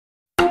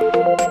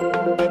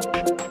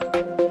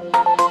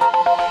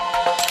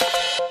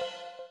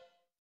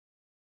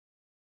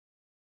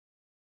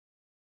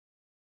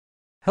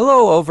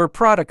Hello Over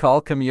Protocol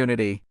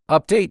community.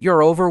 Update your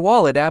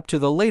OverWallet app to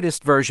the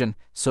latest version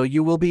so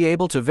you will be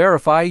able to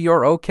verify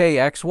your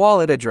OKX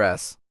wallet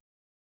address.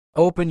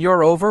 Open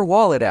your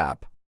OverWallet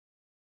app.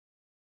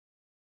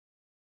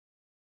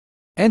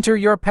 Enter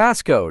your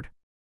passcode.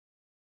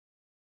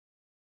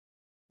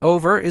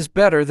 Over is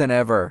better than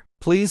ever.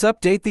 Please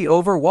update the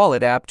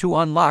OverWallet app to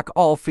unlock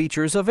all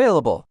features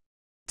available.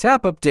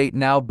 Tap Update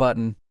Now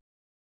button.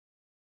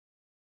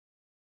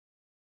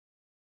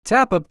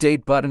 Tap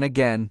Update button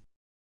again.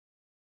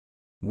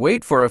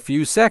 Wait for a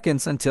few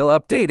seconds until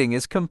updating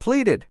is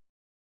completed.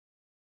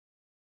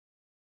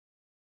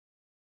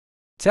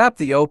 Tap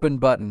the Open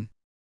button.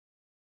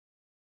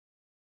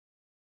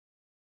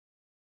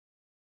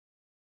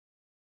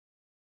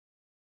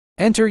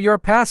 Enter your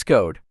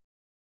passcode.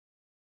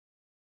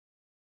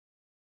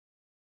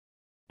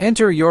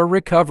 Enter your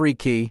recovery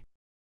key.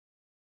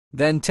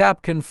 Then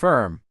tap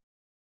Confirm.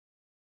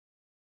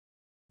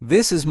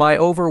 This is my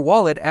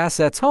OverWallet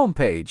Assets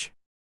homepage.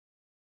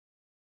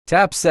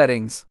 Tap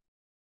Settings.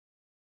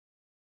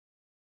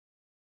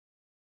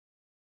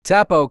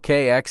 Tap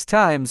OKX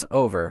times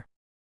Over.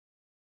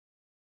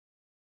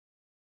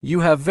 You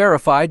have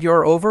verified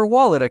your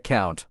OverWallet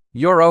account.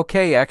 Your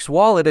OKX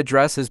wallet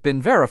address has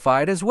been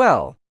verified as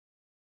well.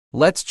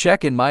 Let's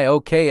check in my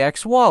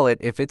OKX wallet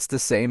if it's the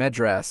same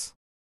address.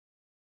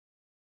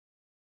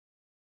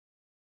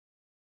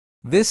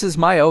 This is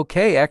my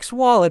OKX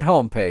wallet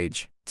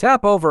homepage.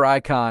 Tap Over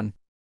icon.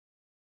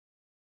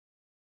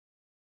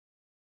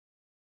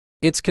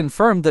 It's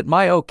confirmed that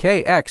my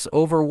OKX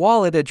Over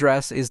Wallet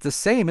address is the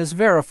same as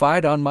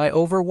verified on my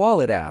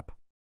OverWallet app.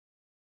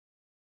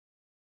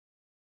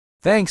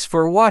 Thanks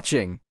for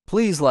watching.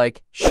 Please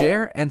like,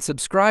 share, and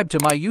subscribe to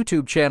my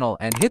YouTube channel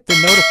and hit the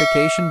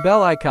notification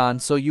bell icon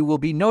so you will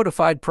be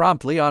notified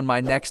promptly on my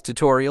next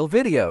tutorial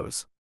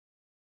videos.